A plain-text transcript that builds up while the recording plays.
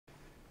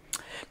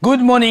Good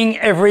morning,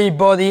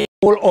 everybody.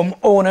 All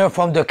homeowner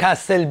from the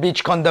Castle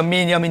Beach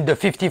condominium in the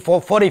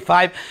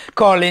 5445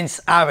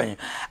 Collins Avenue.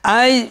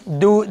 I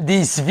do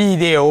this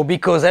video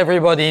because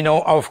everybody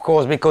know, of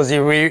course, because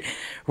we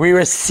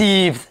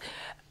received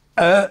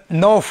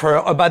an offer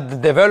about the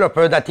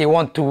developer that he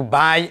want to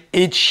buy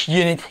each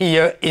unit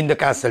here in the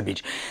Castle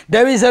Beach.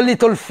 There is a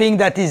little thing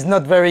that is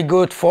not very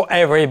good for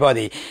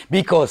everybody,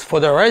 because for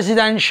the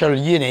residential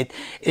unit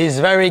is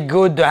very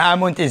good, the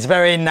amount is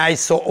very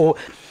nice, so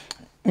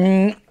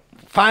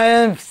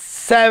 5,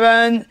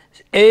 7,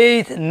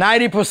 8,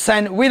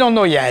 90%, we don't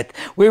know yet.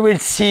 We will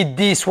see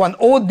this one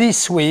or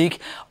this week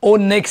or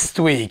next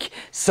week.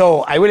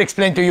 So I will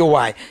explain to you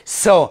why.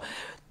 So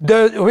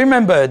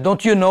remember,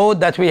 don't you know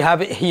that we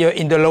have here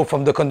in the law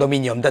from the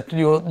condominium that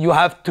you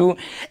have to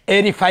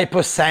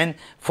 85%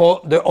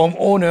 for the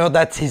homeowner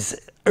that is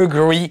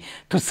agree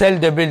to sell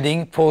the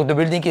building. For the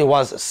building it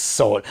was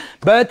sold,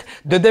 but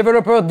the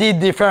developer did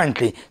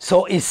differently.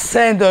 So he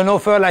sent an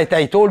offer, like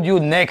I told you,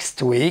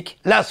 last week,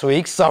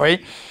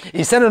 sorry.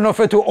 He sent an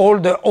offer to all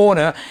the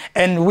owner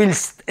and will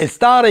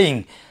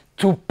starting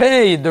to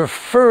pay the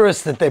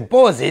first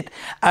deposit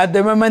at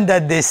the moment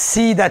that they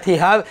see that he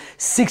have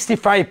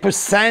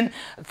 65%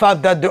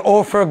 that the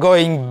offer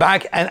going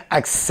back and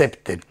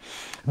accepted.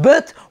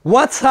 But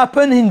what's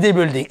happened in the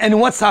building and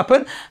what's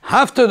happened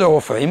after the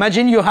offer?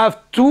 Imagine you have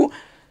two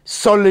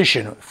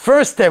solutions.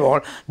 First of all,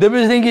 the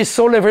building is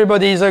sold,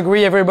 everybody is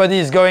agree, everybody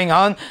is going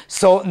on,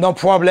 so no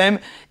problem,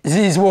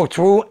 this worked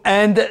through,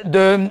 and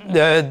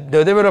the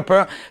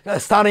developer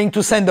starting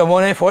to send the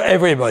money for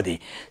everybody.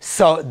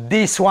 So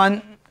this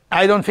one,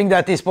 I don't think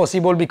that is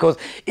possible, because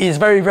it's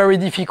very, very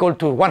difficult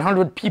to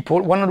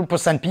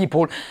 100%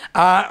 people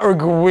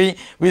agree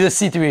with the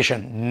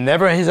situation.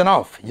 Never is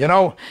enough, you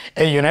know,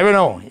 and you never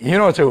know, you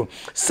know too.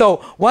 So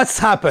what's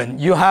happened?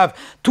 You have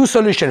two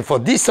solutions. For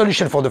this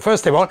solution for the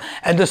first of all,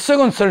 and the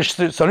second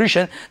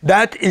solution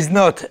that is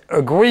not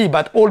agree,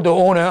 but all the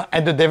owner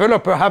and the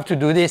developer have to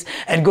do this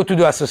and go to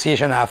the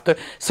association after.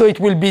 So it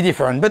will be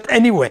different. But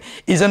anyway,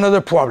 is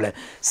another problem.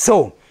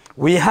 So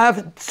we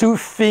have two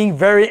things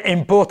very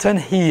important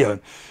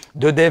here.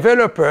 The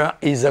developer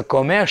is a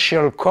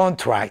commercial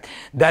contract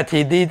that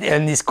he did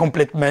and is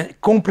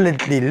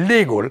completely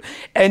legal,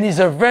 and is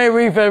a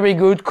very, very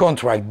good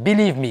contract.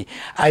 Believe me,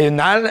 I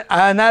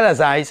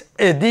analyze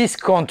this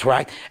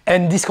contract,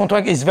 and this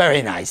contract is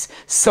very nice.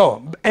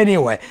 So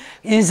anyway,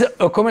 is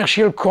a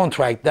commercial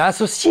contract. The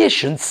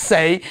association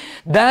say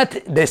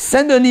that they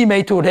send an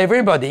email to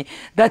everybody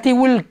that it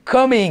will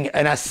coming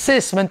an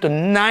assessment to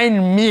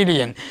 9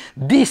 million.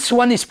 This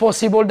one is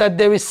possible that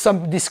there is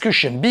some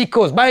discussion,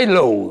 because by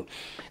law,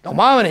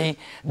 normally,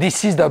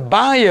 this is the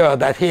buyer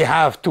that he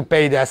have to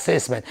pay the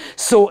assessment.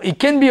 So it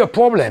can be a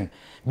problem,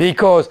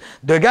 because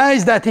the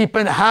guys that pay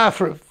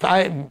half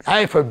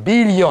a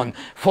billion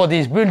for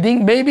this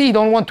building, maybe he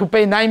don't want to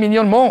pay 9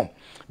 million more.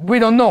 We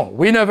don't know.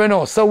 We never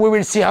know. So we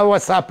will see how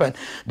what's happened.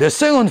 The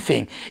second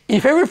thing,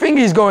 if everything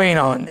is going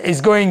on,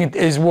 is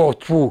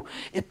worked through,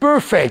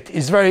 perfect,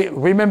 is very,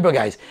 remember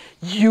guys,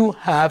 you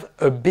have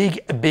a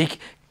big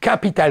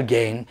capital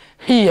gain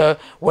here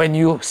when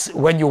you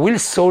will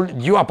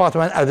sold your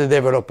apartment as a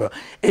developer.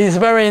 It's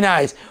very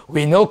nice.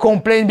 We no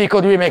complain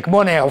because we make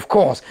money, of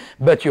course,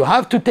 but you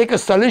have to take a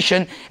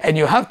solution, and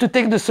you have to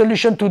take the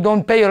solution to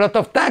don't pay a lot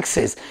of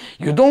taxes.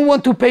 You don't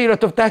want to pay a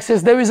lot of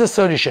taxes, there is a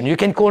solution. You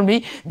can call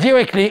me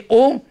directly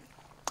or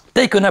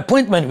take an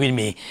appointment with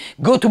me.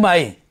 Go to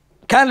my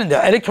calendar,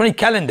 electronic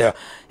calendar.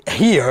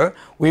 Here,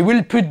 we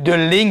will put the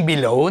link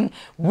below.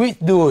 We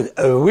do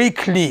a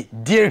weekly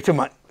direct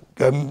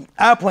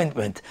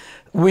appointment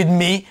with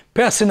me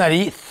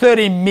personally,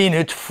 30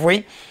 minutes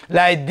free.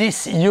 Like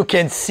this, you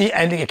can see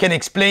and I can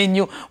explain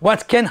you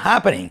what can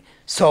happening.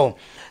 So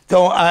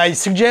I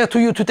suggest to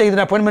you to take an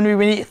appointment with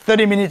me.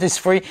 30 minutes is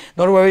free,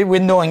 don't worry,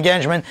 with no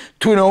engagement,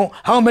 to know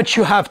how much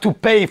you have to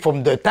pay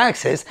from the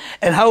taxes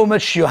and how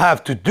much you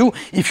have to do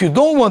if you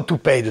don't want to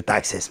pay the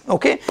taxes.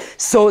 Okay,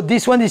 so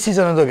this is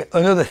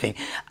another thing.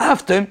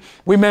 After,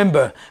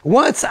 remember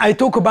what I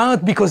talk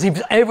about, because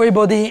if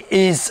everybody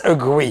is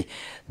agree,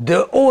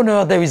 the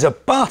owner, there is a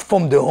part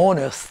from the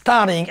owner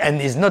starting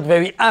and is not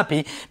very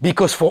happy,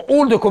 because for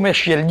all the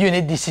commercial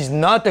unit, this is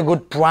not a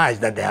good price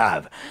that they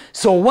have.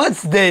 So what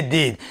they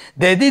did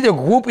a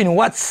group in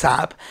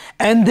WhatsApp,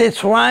 and they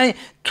try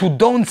to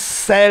don't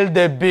sell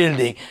the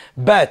building.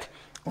 But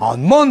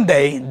on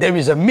Monday, there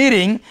is a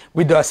meeting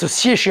with the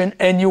association,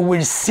 and you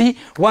will see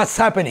what's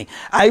happening.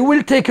 I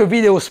will take a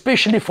video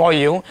especially for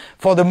you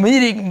for the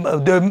meeting,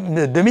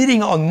 the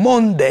meeting on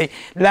Monday.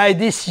 Like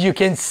this, you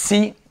can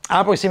see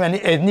approximately,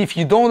 and if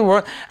you don't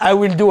work, I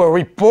will do a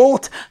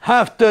report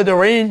after the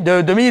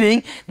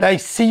meeting, like,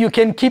 see, you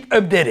can keep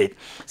updated.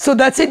 So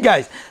that's it,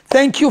 guys.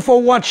 Thank you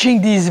for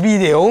watching this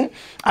video.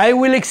 I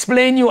will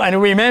explain you,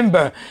 and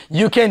remember,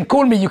 you can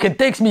call me, you can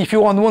text me if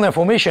you want more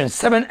information,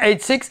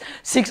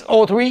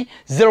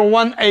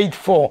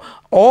 786-603-0184,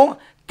 or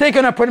take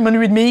an appointment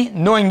with me,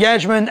 no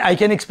engagement. I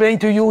can explain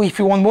to you if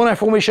you want more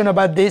information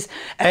about this,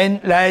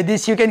 and like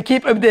this you can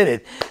keep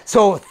updated.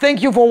 So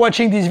thank you for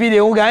watching this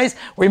video, guys.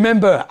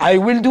 Remember, I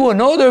will do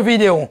another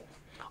video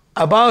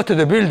about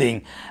the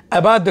building,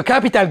 about the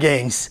capital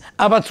gains,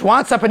 about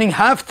what's happening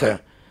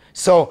after.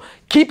 So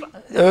keep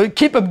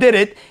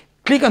updated.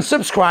 Click on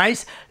subscribe.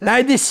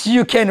 Like this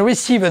you can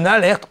receive an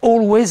alert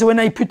always when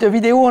I put a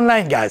video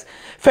online, guys.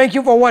 Thank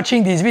you for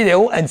watching this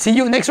video and see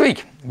you next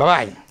week.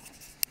 Bye bye.